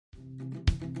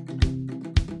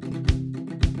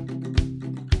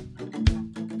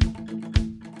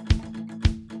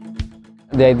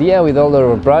The idea with all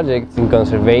our projects in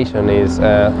conservation is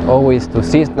always to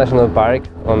seize national park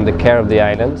on the care of the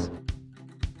islands.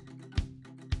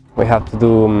 We have to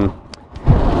do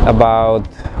about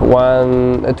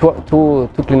two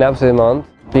cleanups a month,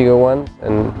 bigger ones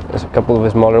and a couple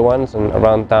of smaller ones and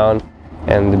around town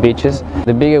and the beaches.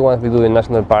 The bigger ones we do in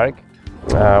national park.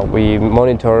 We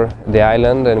monitor the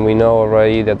island and we know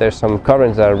already that there's some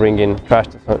currents that are bringing trash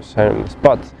to some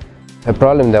spots. A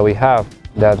problem that we have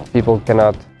that people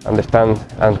cannot understand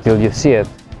until you see it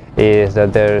is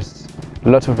that there's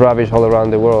lots of rubbish all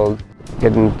around the world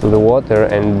getting to the water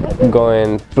and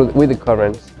going through with the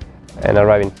currents and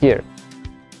arriving here.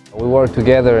 We work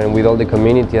together and with all the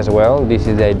community as well. This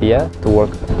is the idea, to work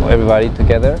everybody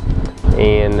together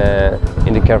in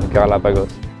the care of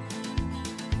Galapagos.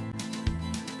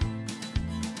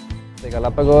 The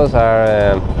Galapagos are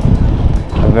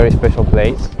a very special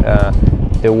place.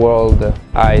 The world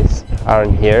eyes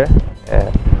aren't here.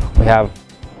 We have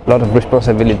a lot of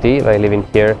responsibility by living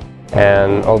here,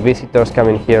 and all visitors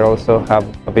coming here also have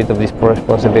a bit of this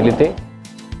responsibility.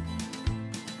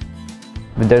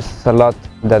 But there's a lot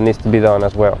that needs to be done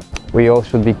as well. We all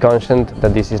should be conscious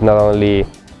that this is not only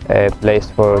a place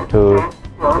to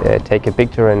take a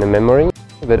picture and a memory,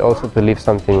 but also to leave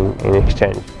something in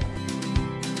exchange.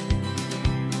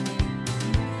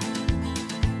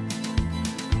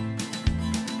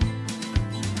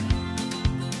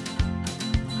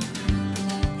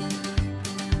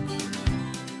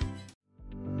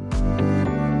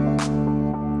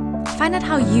 Find out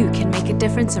how you can make a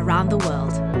difference around the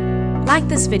world. Like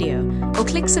this video or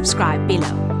click subscribe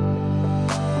below.